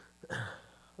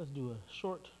Let's do a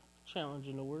short challenge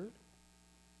in the word,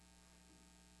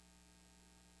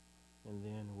 and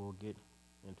then we'll get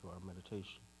into our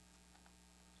meditation.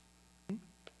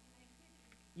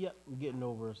 Yep, I'm getting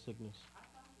over a sickness.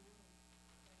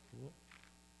 Yep.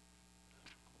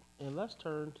 And let's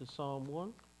turn to Psalm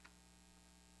 1.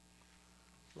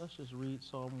 Let's just read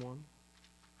Psalm 1.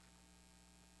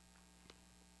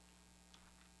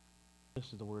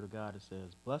 This is the word of God. It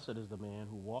says, "Blessed is the man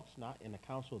who walks not in the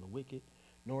counsel of the wicked,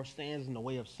 nor stands in the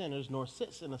way of sinners, nor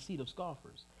sits in the seat of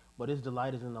scoffers. But his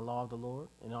delight is in the law of the Lord,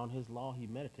 and on his law he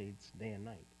meditates day and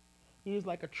night. He is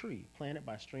like a tree planted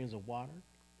by streams of water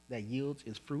that yields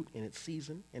its fruit in its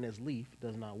season, and its leaf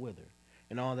does not wither.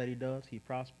 In all that he does, he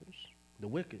prospers. The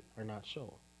wicked are not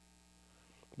so,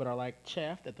 but are like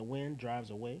chaff that the wind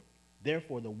drives away.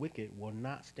 Therefore the wicked will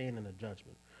not stand in the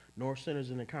judgment, nor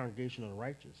sinners in the congregation of the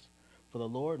righteous. For the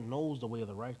Lord knows the way of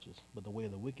the righteous, but the way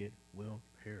of the wicked will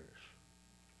perish."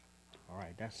 All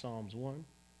right, that's Psalms 1.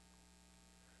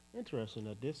 Interesting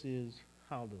that this is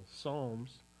how the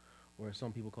Psalms, or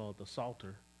some people call it the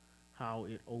Psalter, how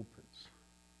it opens.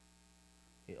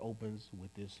 It opens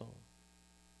with this song.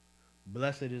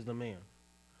 Blessed is the man.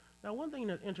 Now, one thing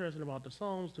that's interesting about the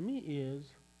Psalms to me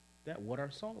is that what are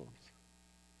Psalms?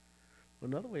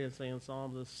 Another way of saying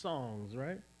Psalms is songs,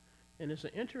 right? And it's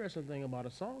an interesting thing about a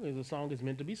song is a song is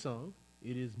meant to be sung.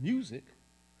 It is music.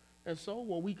 And so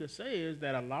what we could say is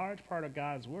that a large part of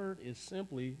God's word is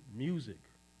simply music.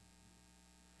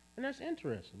 And that's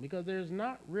interesting because there's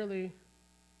nothing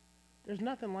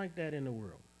like that in the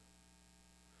world.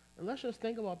 And let's just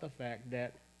think about the fact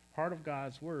that part of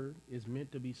God's word is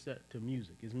meant to be set to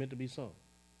music, is meant to be sung.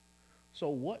 So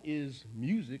what is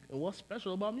music and what's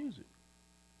special about music?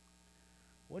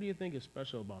 What do you think is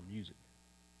special about music?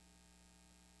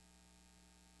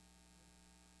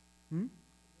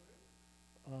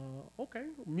 Okay,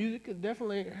 music could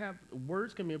definitely have,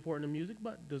 words can be important in music,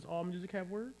 but does all music have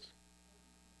words?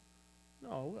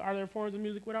 No. Are there forms of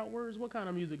music without words? What kind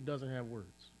of music doesn't have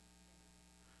words?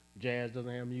 Jazz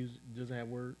doesn't have music, doesn't have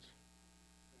words.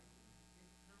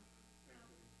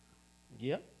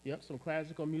 Yep. Some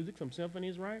classical music, some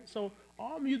symphonies, right? So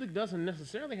all music doesn't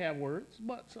necessarily have words,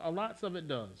 but a lots of it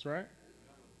does, right?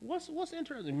 What's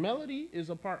interesting? Melody is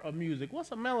a part of music.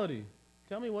 What's a melody?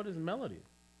 Tell me, what is melody?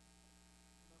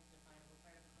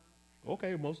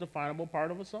 Okay, most definable part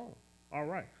of a song. All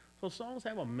right. So songs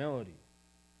have a melody.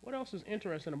 What else is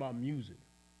interesting about music?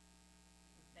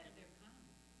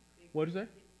 What is that?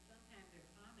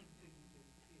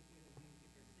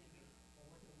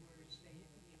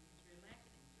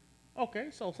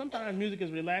 Okay, so sometimes music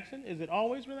is relaxing. Is it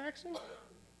always relaxing?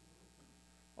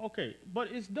 Okay,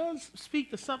 but it does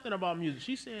speak to something about music.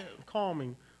 She said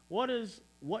calming. What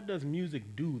does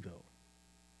music do though?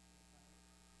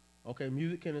 Okay,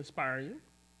 music can inspire you.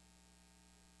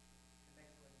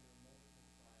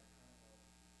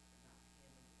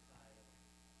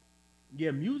 Yeah,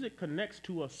 music connects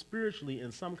to us spiritually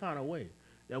in some kind of way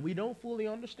that we don't fully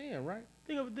understand, right?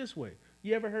 Think of it this way.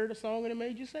 You ever heard a song and it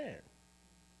made you sad?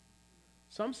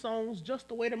 Some songs, just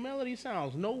the way the melody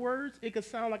sounds, no words, it could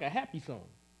sound like a happy song.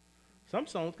 Some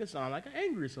songs can sound like an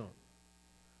angry song.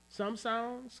 Some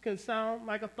sounds can sound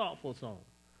like a thoughtful song.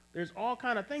 There's all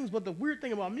kind of things, but the weird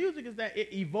thing about music is that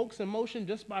it evokes emotion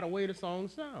just by the way the song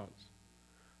sounds.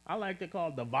 I like to call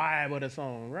it the vibe of the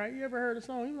song, right? You ever heard a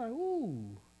song? You're like,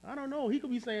 ooh, I don't know. He could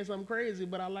be saying something crazy,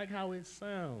 but I like how it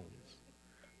sounds,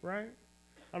 right?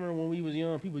 I remember when we was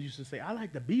young, people used to say, I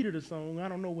like the beat of the song. I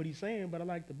don't know what he's saying, but I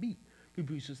like the beat.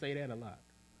 People used to say that a lot,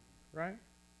 right?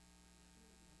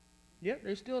 Yep,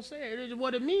 they still say it.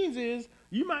 What it means is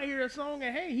you might hear a song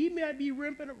and hey, he might be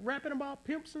rapping about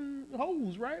pimps and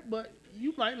hoes, right? But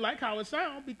you might like how it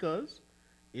sounds because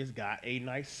it's got a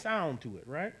nice sound to it,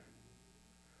 right?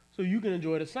 So you can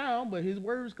enjoy the sound, but his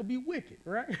words could be wicked,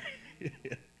 right?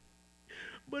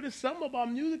 But it's something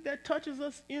about music that touches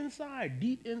us inside,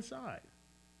 deep inside.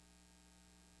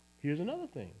 Here's another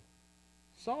thing.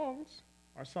 Songs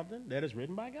are something that is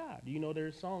written by God. Do you know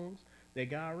there's songs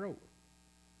that God wrote?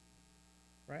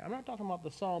 Right? I'm not talking about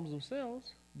the Psalms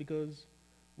themselves because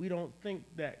we don't think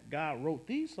that God wrote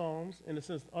these Psalms in the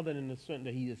sense other than the sense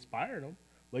that he inspired them.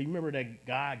 But you remember that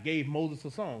God gave Moses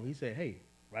a song. He said, hey,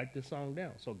 write this song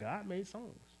down. So God made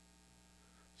songs.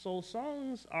 So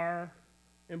songs are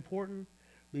important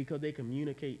because they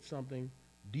communicate something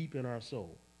deep in our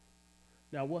soul.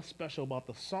 Now, what's special about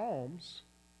the Psalms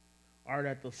are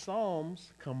that the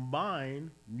Psalms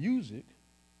combine music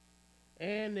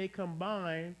and they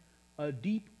combine a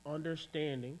deep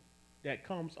understanding that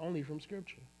comes only from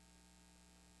Scripture.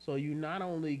 So you not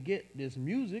only get this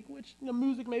music, which the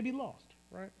music may be lost,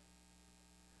 right?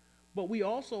 But we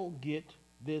also get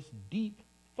this deep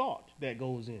thought that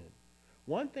goes in.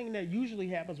 One thing that usually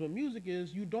happens with music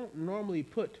is you don't normally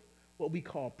put what we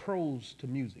call prose to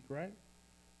music, right?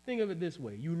 Think of it this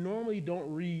way. You normally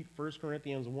don't read 1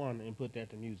 Corinthians 1 and put that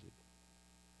to music.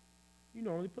 You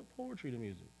normally put poetry to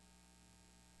music.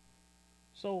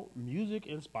 So music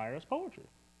inspires poetry.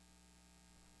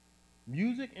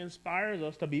 Music inspires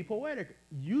us to be poetic.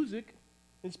 Music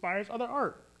inspires other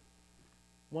art.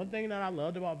 One thing that I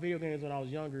loved about video games when I was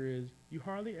younger is you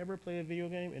hardly ever play a video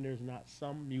game and there's not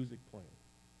some music playing.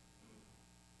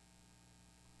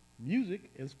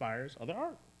 Music inspires other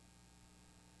art.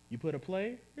 You put a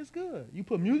play, it's good. You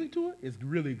put music to it, it's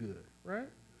really good, right?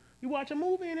 You watch a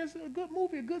movie and it's a good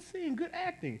movie, a good scene, good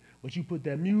acting. But you put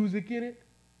that music in it,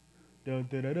 dun,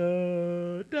 da, da,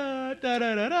 da, da, da,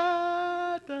 da, da,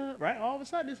 da, da, right? All of a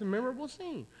sudden, it's a memorable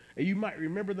scene. And you might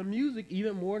remember the music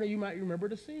even more than you might remember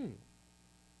the scene.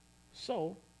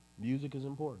 So, music is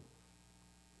important.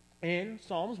 And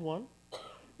Psalms 1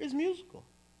 is musical.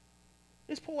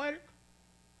 It's poetic.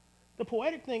 The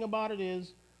poetic thing about it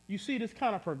is you see this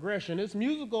kind of progression. It's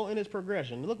musical in its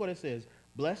progression. Look what it says.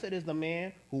 Blessed is the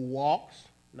man who walks,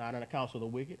 not in the counsel of the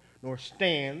wicked, nor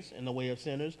stands in the way of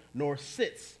sinners, nor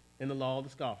sits in the law of the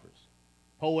scoffers.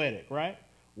 Poetic, right?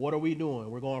 What are we doing?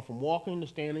 We're going from walking to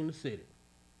standing to sitting.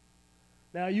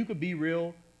 Now, you could be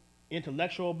real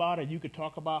intellectual about it. You could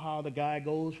talk about how the guy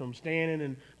goes from standing,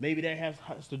 and maybe that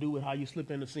has to do with how you slip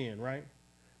into sin, right?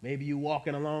 Maybe you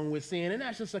walking along with sin, and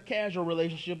that's just a casual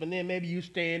relationship, and then maybe you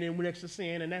standing next to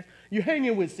sin, and that's you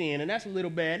hanging with sin, and that's a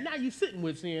little bad. Now you sitting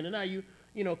with sin, and now you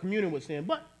communing with sin.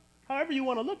 But however you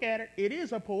want to look at it, it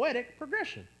is a poetic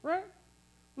progression, right?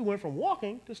 We went from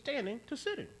walking to standing to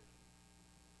sitting.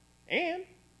 And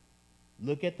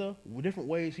look at the different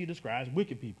ways he describes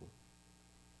wicked people.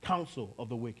 Counsel of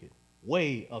the wicked,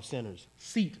 way of sinners,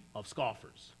 seat of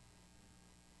scoffers.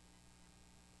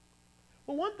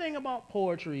 But one thing about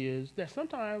poetry is that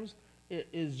sometimes it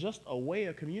is just a way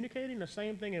of communicating the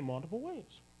same thing in multiple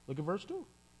ways. Look at verse 2.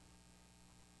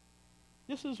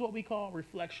 This is what we call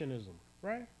reflectionism,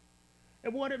 right?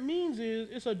 And what it means is,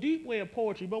 it's a deep way of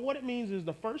poetry, but what it means is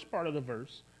the first part of the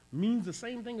verse means the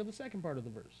same thing as the second part of the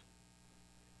verse.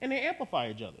 And they amplify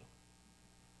each other.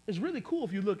 It's really cool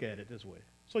if you look at it this way.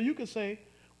 So you could say,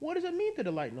 what does it mean to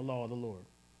delight in the law of the Lord?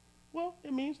 Well,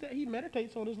 it means that he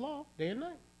meditates on his law day and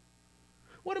night.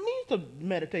 What it means to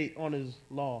meditate on his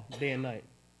law day and night?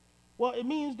 Well, it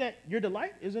means that your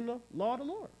delight is in the law of the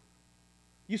Lord.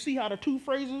 You see how the two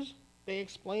phrases, they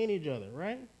explain each other,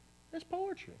 right? That's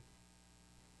poetry.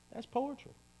 That's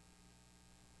poetry.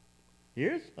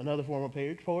 Here's another form of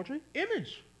poetry,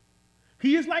 image.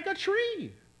 He is like a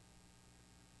tree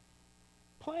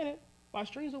planted by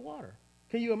streams of water.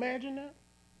 Can you imagine that?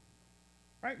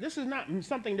 Right? This is not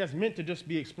something that's meant to just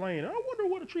be explained. I wonder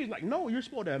what a tree is like. No, you're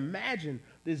supposed to imagine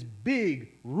this big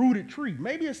rooted tree.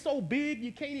 Maybe it's so big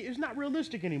it's not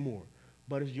realistic anymore.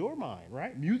 But it's your mind,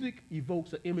 right? Music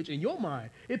evokes an image in your mind.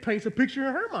 It paints a picture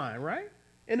in her mind, right?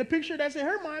 And the picture that's in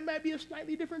her mind might be a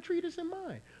slightly different tree that's in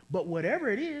mine. But whatever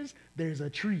it is, there's a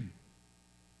tree.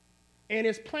 And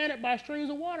it's planted by streams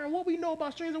of water. And what we know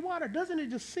about streams of water, doesn't it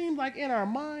just seem like in our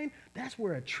mind, that's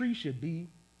where a tree should be?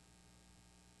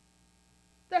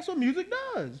 That's what music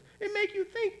does. It makes you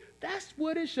think that's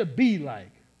what it should be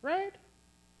like, right?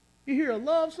 You hear a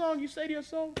love song, you say to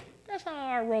yourself, that's how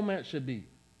our romance should be.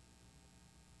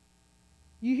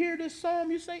 You hear this song,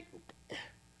 you say,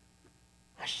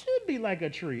 I should be like a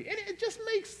tree. And it just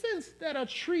makes sense that a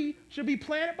tree should be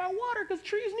planted by water because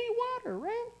trees need water,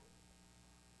 right?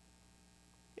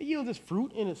 It yields its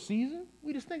fruit in its season.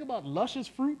 We just think about luscious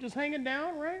fruit just hanging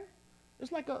down, right?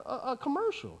 It's like a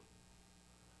commercial.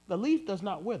 The leaf does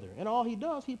not wither, and all he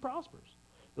does, he prospers.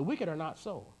 The wicked are not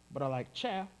so, but are like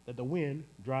chaff that the wind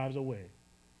drives away.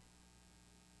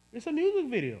 It's a music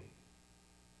video.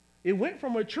 It went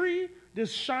from a tree,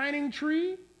 this shining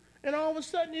tree, and all of a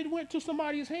sudden it went to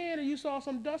somebody's hand, and you saw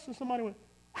some dust, and somebody went,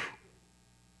 whew,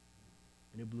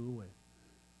 and it blew away.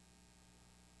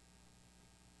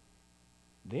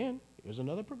 Then, here's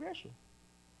another progression.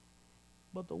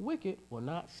 But the wicked will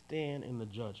not stand in the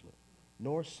judgment,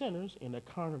 nor sinners in the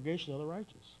congregation of the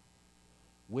righteous.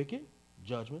 Wicked,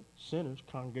 judgment, sinners,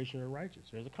 congregation of the righteous.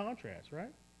 There's a contrast,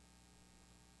 right?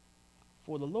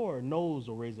 For the Lord knows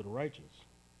the ways of the righteous,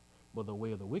 but the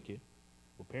way of the wicked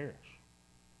will perish.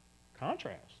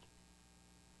 Contrast.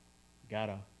 Got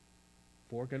a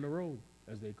fork in the road,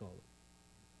 as they call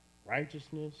it.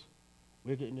 Righteousness,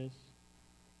 wickedness,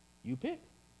 you pick.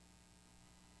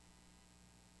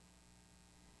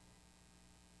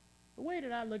 The way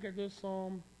that I look at this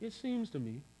psalm, it seems to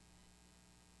me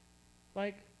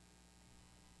like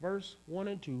verse 1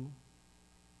 and 2,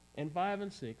 and 5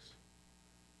 and 6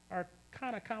 are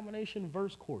kind of combination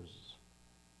verse choruses.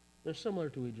 They're similar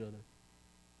to each other.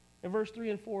 And verse 3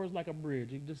 and 4 is like a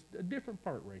bridge, just a different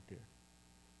part right there.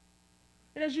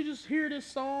 And as you just hear this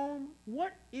psalm,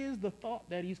 what is the thought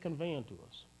that he's conveying to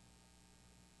us?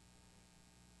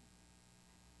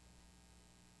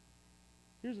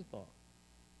 Here's the thought.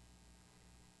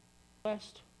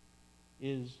 Blessed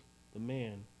is the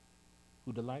man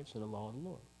who delights in the law of the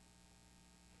Lord.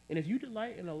 And if you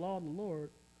delight in the law of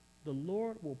the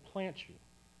Lord will plant you.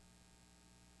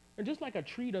 And just like a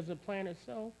tree doesn't plant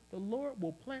itself, the Lord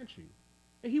will plant you.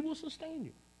 And he will sustain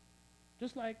you.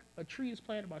 Just like a tree is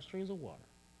planted by streams of water.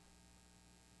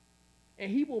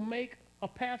 And he will make a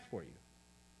path for you.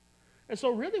 And so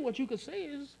really what you could say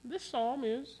is this psalm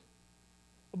is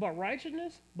about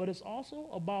righteousness, but it's also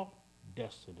about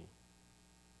destiny.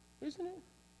 Isn't it?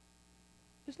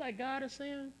 It's like God is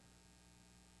saying,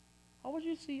 I want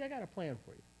you to see, I got a plan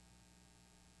for you.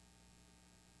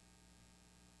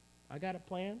 I got a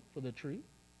plan for the tree.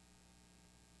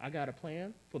 I got a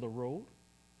plan for the road.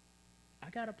 I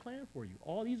got a plan for you.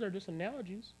 All these are just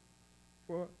analogies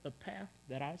for the path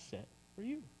that I set for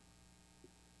you.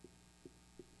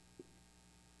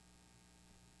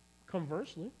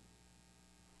 Conversely,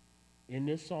 in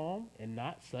this psalm, and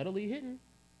not subtly hidden,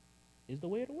 is the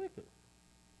way of the wicked.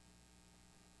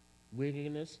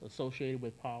 Wickedness associated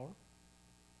with power.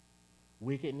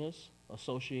 Wickedness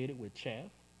associated with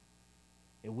chaff.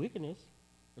 And wickedness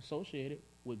associated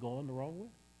with going the wrong way.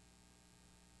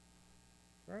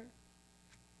 Right?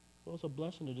 So it's a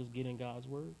blessing to just get in God's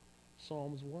word.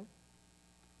 Psalms 1.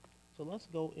 So let's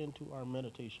go into our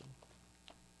meditation.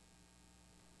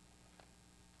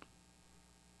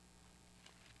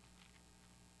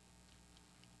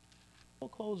 We'll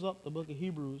close up the book of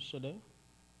Hebrews today.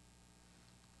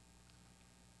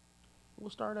 We'll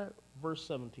start at verse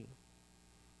 17.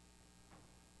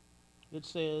 It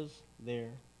says there,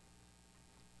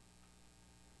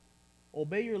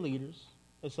 obey your leaders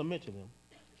and submit to them,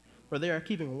 for they are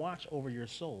keeping watch over your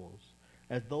souls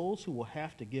as those who will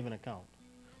have to give an account.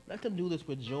 Let them do this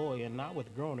with joy and not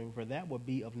with groaning, for that would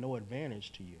be of no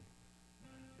advantage to you.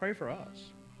 Pray for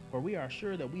us, for we are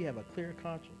sure that we have a clear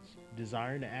conscience,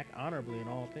 desiring to act honorably in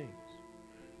all things.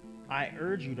 I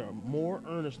urge you to more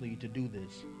earnestly to do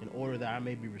this, in order that I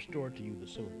may be restored to you the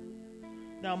sooner.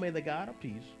 Now may the God of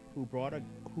peace, who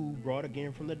brought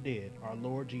again from the dead our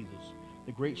Lord Jesus,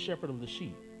 the great shepherd of the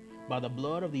sheep, by the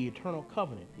blood of the eternal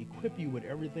covenant, equip you with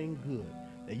everything good,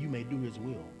 that you may do his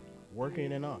will,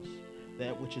 working in us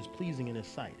that which is pleasing in his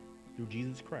sight, through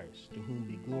Jesus Christ, to whom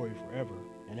be glory forever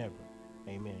and ever.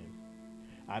 Amen.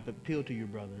 I appeal to you,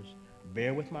 brothers,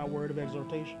 bear with my word of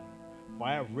exhortation, for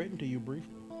I have written to you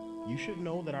briefly. You should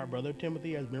know that our brother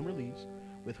Timothy has been released,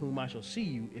 with whom I shall see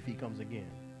you if he comes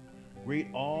again. Greet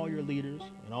all your leaders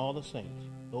and all the saints.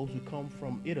 Those who come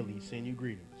from Italy send you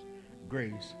greetings.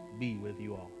 Grace be with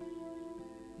you all.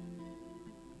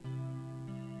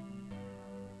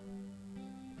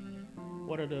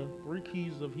 What are the 3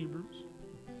 keys of Hebrews?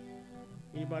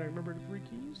 Anybody remember the 3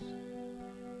 keys?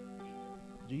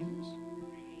 Jesus,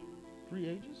 3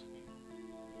 H's,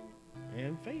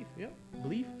 and faith. Yep.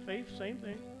 Belief, faith, same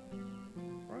thing.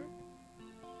 Right?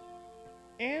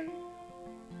 And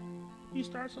he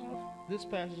starts off this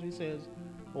passage, he says,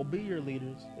 obey your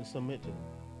leaders and submit to them.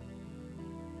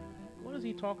 What is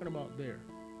he talking about there?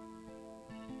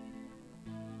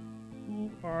 Who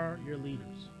are your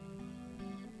leaders?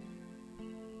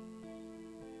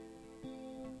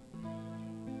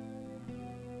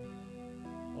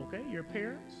 Okay, your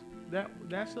parents.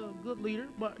 That's a good leader,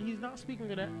 but he's not speaking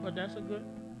to that, but that's a good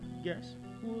guess.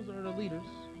 Who are the leaders?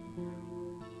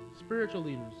 Spiritual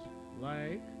leaders,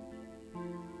 like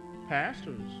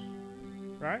pastors,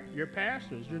 right? Your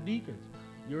pastors, your deacons,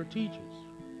 your teachers,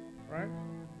 right?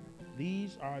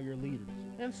 These are your leaders.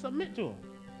 And submit to them.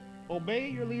 Obey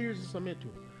your leaders and submit to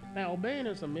them. Now, obeying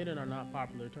and submitting are not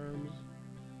popular terms.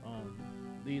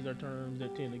 These are terms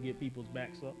that tend to get people's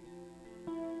backs up.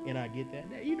 And I get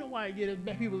that. You know why I get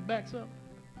people's backs up?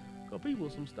 Because people are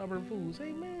some stubborn fools.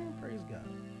 Hey, man, praise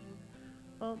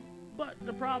God. But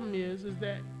the problem is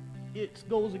that it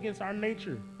goes against our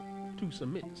nature to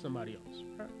submit to somebody else.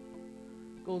 Right?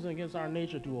 It goes against our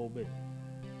nature to obey.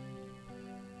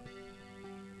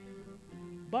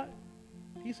 But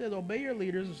he says, obey your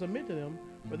leaders and submit to them,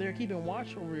 for they're keeping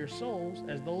watch over your souls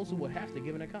as those who will have to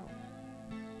give an account.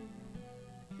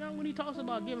 Now, when he talks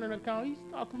about giving an account, he's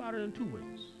talking about it in 2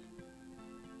 ways.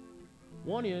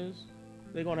 One is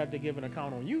they're going to have to give an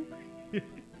account on you. You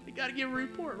got to give a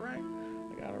report, right?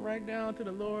 I got to write down to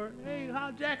the Lord, hey,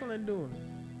 how's Jacqueline doing?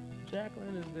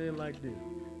 Jacqueline is there like this.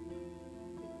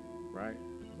 right?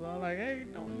 So I'm like, hey,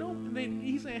 don't.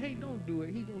 He's saying, hey, don't do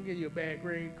it. He's gonna give you a bad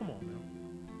grade. Come on now.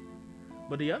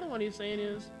 But the other one he's saying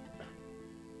is,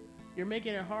 you're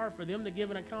making it hard for them to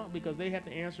give an account because they have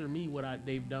to answer me what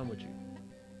they've done with you.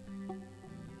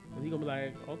 And he's gonna be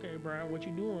like, okay, Brian, what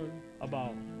you doing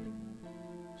about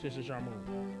Sister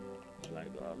Charmone? Like,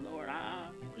 oh, Lord,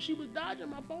 she was dodging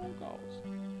my phone calls.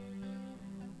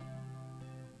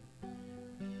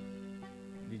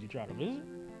 Did you try to visit?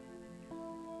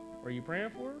 Were you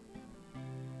praying for her?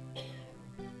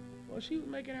 Well, she was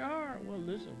making it hard. Well,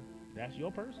 listen, that's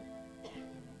your person.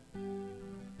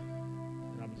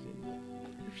 And I'm saying,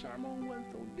 if Charmone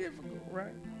wasn't so difficult,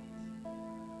 right?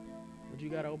 But you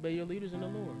got to obey your leaders in the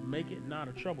Lord. Make it not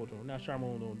a trouble to them. Now,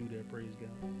 Charmone don't do that, praise God.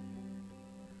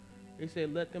 They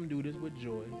said, let them do this with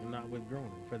joy and not with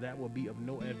groaning, for that will be of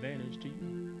no advantage to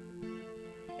you.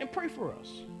 And pray for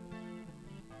us.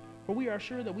 For we are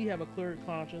sure that we have a clear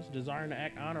conscience, desiring to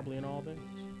act honorably in all things.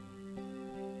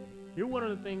 You're one of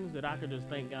the things that I could just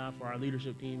thank God for our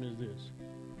leadership team is this.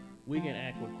 We can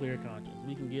act with clear conscience.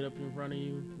 We can get up in front of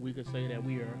you. We can say that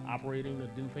we are operating the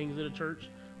things of the church.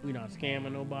 We're not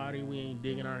scamming nobody. We ain't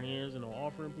digging our hands in no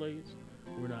offering plates.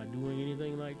 We're not doing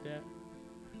anything like that.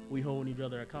 We holding each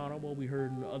other accountable. We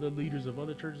holding other leaders of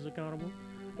other churches accountable.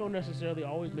 Don't necessarily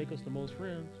always make us the most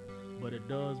friends, but it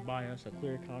does buy us a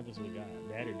clear conscience with God.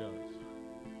 That it does.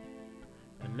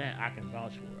 And that I can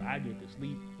vouch for. I get to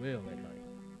sleep well at night,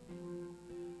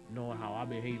 knowing how I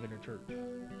behave in the church.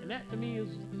 And that to me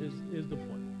is the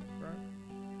point, right?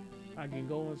 I can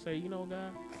go and say, you know,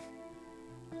 God,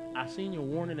 I seen your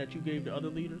warning that you gave to other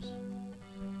leaders,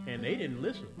 and they didn't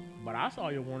listen. But I saw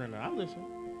your warning and I listened.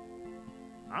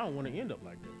 I don't want to end up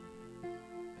like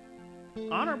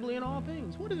that. Honorably in all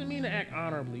things. What does it mean to act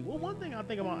honorably? Well, one thing I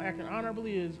think about acting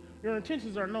honorably is your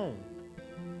intentions are known.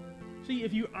 See,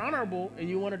 if you're honorable and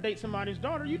you want to date somebody's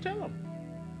daughter, you tell them,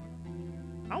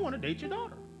 I want to date your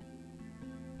daughter.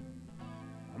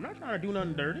 I'm not trying to do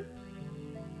nothing dirty.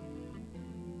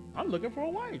 I'm looking for a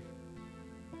wife.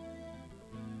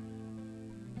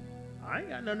 I ain't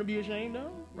got nothing to be ashamed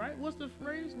of, right? What's the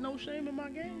phrase? No shame in my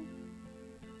game.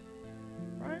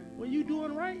 Right? When you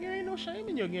doing right, there ain't no shame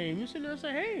in your game. You sit there and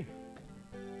say, hey,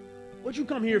 what you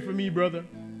come here for me, brother?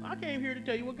 I came here to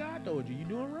tell you what God told you. You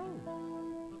doing wrong.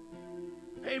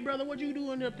 Hey, brother, what you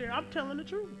doing up there? I'm telling the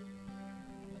truth.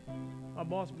 My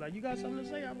boss be like, you got something to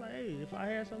say? I'm like, hey, if I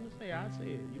had something to say, I'd say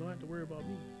it. You don't have to worry about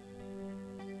me.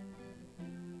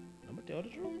 I'm going to tell the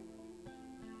truth.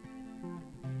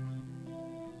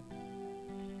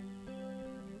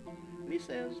 And he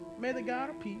says, may the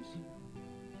God of peace,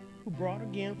 who brought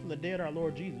again from the dead our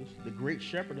Lord Jesus, the great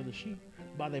shepherd of the sheep,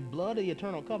 by the blood of the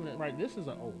eternal covenant, right? This is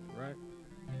an oath, right?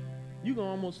 You can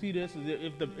almost see this as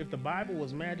if the Bible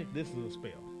was magic, this is a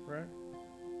spell, right?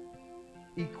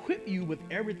 Equip you with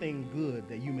everything good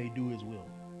that you may do his will,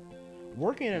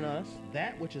 working in us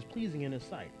that which is pleasing in his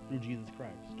sight through Jesus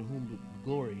Christ, to whom be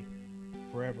glory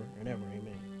forever and ever.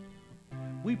 Amen.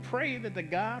 We pray that the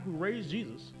God who raised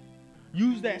Jesus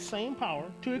use that same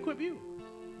power to equip you.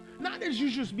 Not that you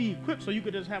just be equipped so you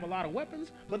could just have a lot of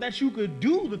weapons, but that you could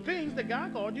do the things that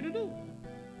God called you to do.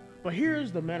 But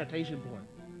here's the meditation point,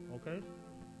 okay?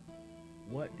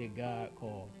 What did God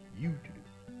call you to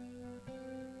do?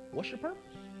 What's your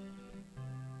purpose?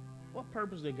 What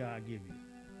purpose did God give you?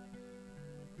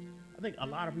 I think a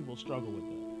lot of people struggle with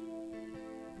that.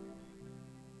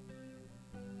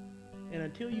 And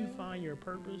until you find your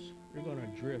purpose, you're going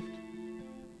to drift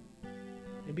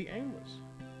and be aimless.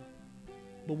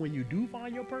 But when you do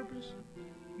find your purpose,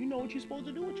 you know what you're supposed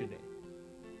to do with your day.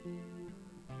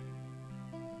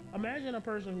 Imagine a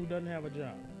person who doesn't have a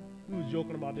job. We was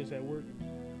joking about this at work.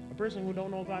 A person who don't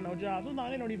know about no job,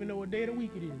 sometimes they don't even know what day of the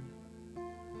week it is.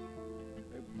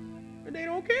 And they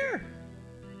don't care.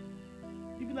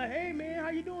 You be like, hey man, how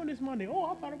you doing this Monday? Oh,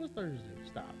 I thought it was Thursday.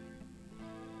 Stop.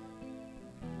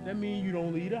 That means you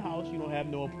don't leave the house, you don't have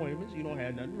no appointments, you don't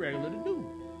have nothing regular to do.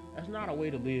 That's not a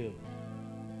way to live.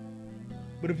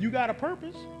 But if you got a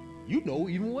purpose, you know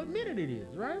even what minute it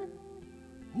is, right?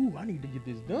 Ooh, I need to get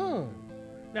this done.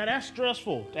 Now that's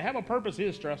stressful. To have a purpose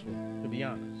is stressful, to be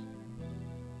honest.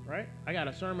 Right? I got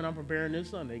a sermon I'm preparing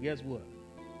this Sunday. Guess what?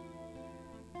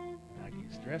 I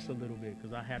get stressed a little bit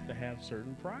because I have to have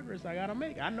certain progress I got to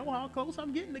make. I know how close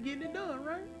I'm getting to getting it done,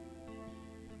 right?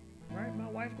 Right? My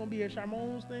wife going to be at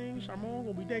Charmone's thing. Charmone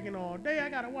going to be taking all day. I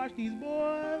got to watch these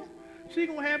boys. She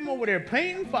going to have them over there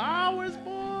painting for hours,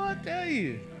 boy. I tell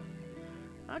you.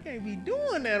 I can't be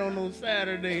doing that on no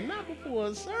Saturday. Not before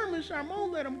a sermon.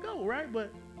 Charmone let them go, right?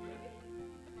 But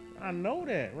I know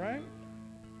that, right?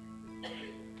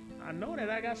 I know that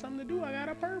I got something to do. I got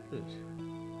a purpose.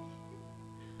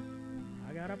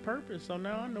 got a purpose, so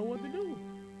now I know what to do.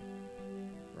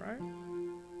 Right?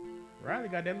 Riley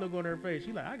got that look on her face.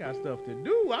 She like, I got stuff to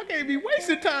do. I can't be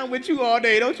wasting time with you all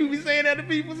day. Don't you be saying that to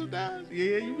people sometimes?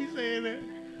 Yeah, you be saying that.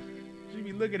 She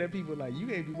be looking at people like, you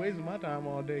can't be wasting my time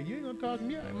all day. You ain't gonna talk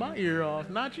me my ear off,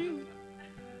 not you.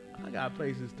 I got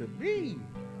places to be.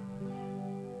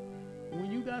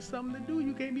 When you got something to do,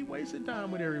 you can't be wasting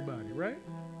time with everybody, right?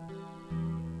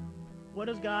 What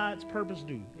does God's purpose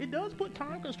do? It does put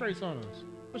time constraints on us,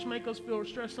 which make us feel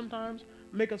stressed sometimes,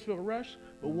 make us feel rushed.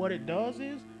 But what it does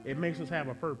is, it makes us have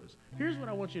a purpose. Here's what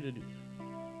I want you to do.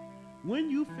 When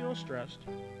you feel stressed,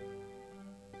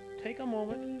 take a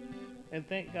moment and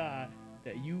thank God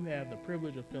that you have the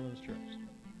privilege of feeling stressed.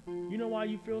 You know why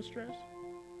you feel stressed?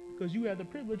 Because you have the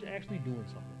privilege of actually doing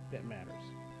something that matters.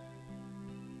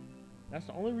 That's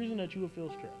the only reason that you will feel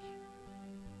stressed.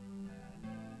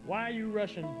 Why are you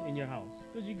rushing in your house?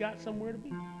 Because you got somewhere to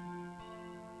be.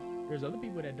 There's other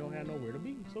people that don't have nowhere to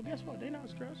be. So guess what? They're not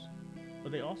stressed.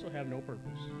 But they also have no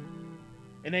purpose.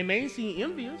 And they may seem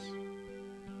envious.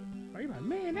 Are you like,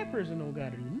 man, that person don't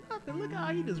got to do nothing. Look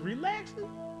how he just relaxing.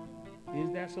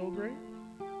 Is that so great?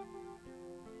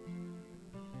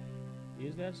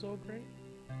 Is that so great?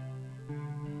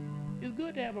 It's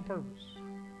good to have a purpose.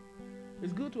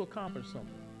 It's good to accomplish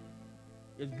something.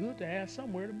 It's good to have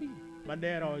somewhere to be. My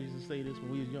dad always used to say this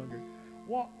when we was younger.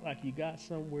 Walk like you got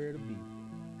somewhere to be.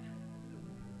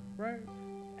 Right?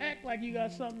 Act like you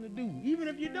got something to do, even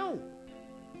if you don't.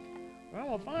 I'm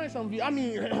going to find something. I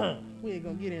mean, we ain't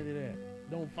going to get into that.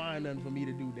 Don't find nothing for me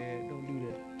to do, Dad. Don't do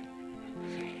that.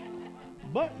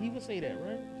 But he would say that,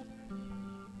 right?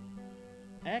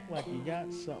 Act like you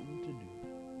got something to do.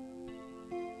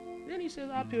 Then he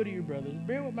says, I appeal to you, brothers,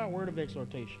 bear with my word of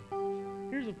exhortation.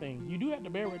 Here's the thing. You do have to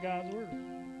bear with God's word.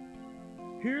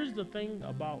 Here's the thing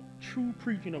about true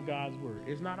preaching of God's word.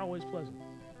 It's not always pleasant,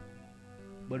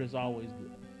 but it's always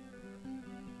good.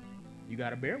 You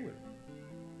got to bear with it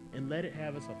and let it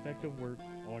have its effective work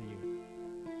on you.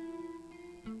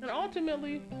 And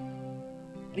ultimately,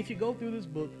 if you go through this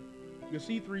book, you'll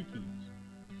see 3 keys.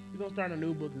 We're going to start a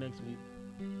new book next week.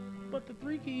 But the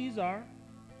 3 keys are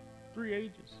 3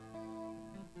 ages.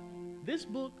 This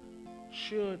book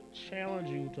should challenge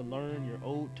you to learn your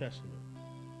Old Testament.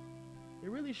 It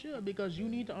really should, because you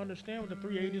need to understand what the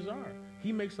 3 ages are.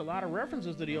 He makes a lot of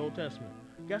references to the Old Testament.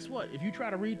 Guess what? If you try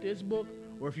to read this book,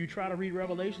 or if you try to read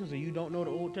Revelations and you don't know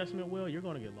the Old Testament well, you're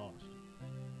going to get lost.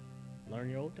 Learn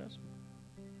your Old Testament.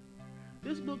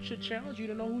 This book should challenge you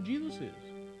to know who Jesus is,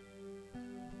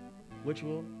 which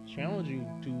will challenge you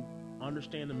to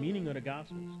understand the meaning of the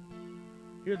Gospels.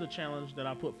 Here's a challenge that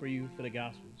I put for you for the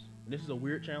Gospels. And this is a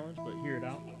weird challenge, but hear it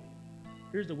out.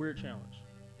 Here's the weird challenge.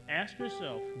 Ask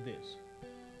yourself this.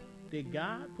 Did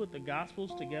God put the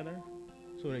Gospels together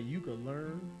so that you could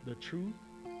learn the truth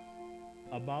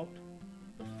about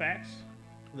the facts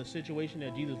of the situation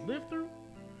that Jesus lived through?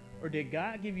 Or did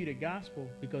God give you the gospel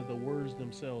because the words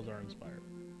themselves are inspired?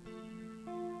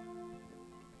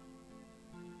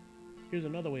 Here's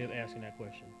another way of asking that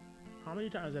question. How many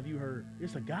times have you heard,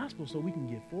 it's a gospel so we can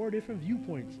get 4 different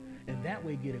viewpoints and that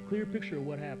way get a clear picture of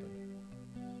what happened?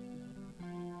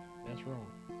 That's wrong.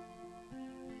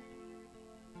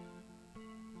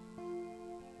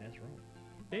 That's wrong.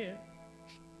 There.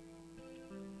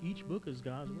 Each book is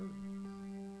God's word.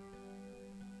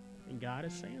 And God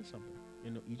is saying something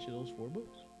in each of those 4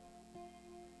 books.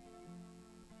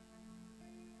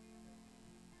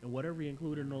 And whatever he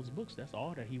included in those books, that's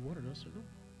all that he wanted us to know.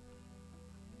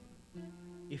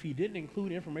 If he didn't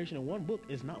include information in one book,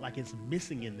 it's not like it's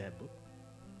missing in that book.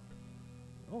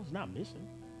 No, it's not missing.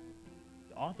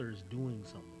 The author is doing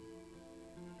something.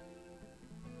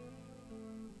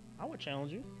 I would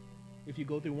challenge you, if you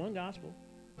go through one gospel,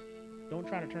 don't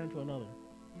try to turn to another.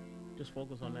 Just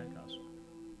focus on that gospel.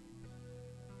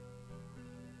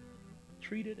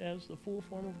 Treat it as the full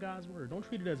form of God's word. Don't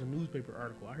treat it as a newspaper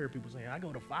article. I hear people saying, I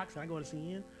go to Fox and I go to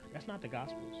CNN. That's not the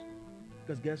Gospels.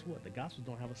 Because guess what? The Gospels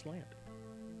don't have a slant.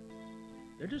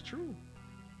 They're just true.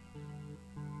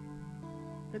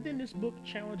 And then this book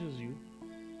challenges you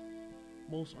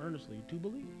most earnestly to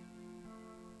believe.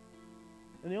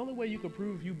 And the only way you can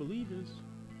prove you believe is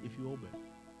if you obey.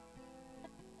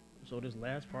 So this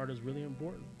last part is really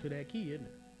important to that key, isn't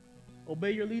it?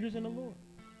 Obey your leaders in the Lord.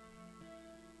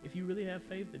 If you really have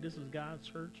faith that this is God's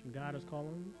church and God is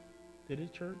calling you to this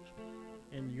church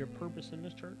and your purpose in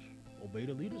this church, obey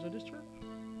the leaders of this church.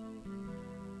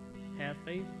 Have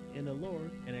faith in the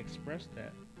Lord and express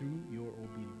that through your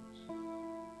obedience.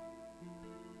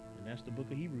 And that's the book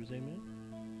of Hebrews, amen.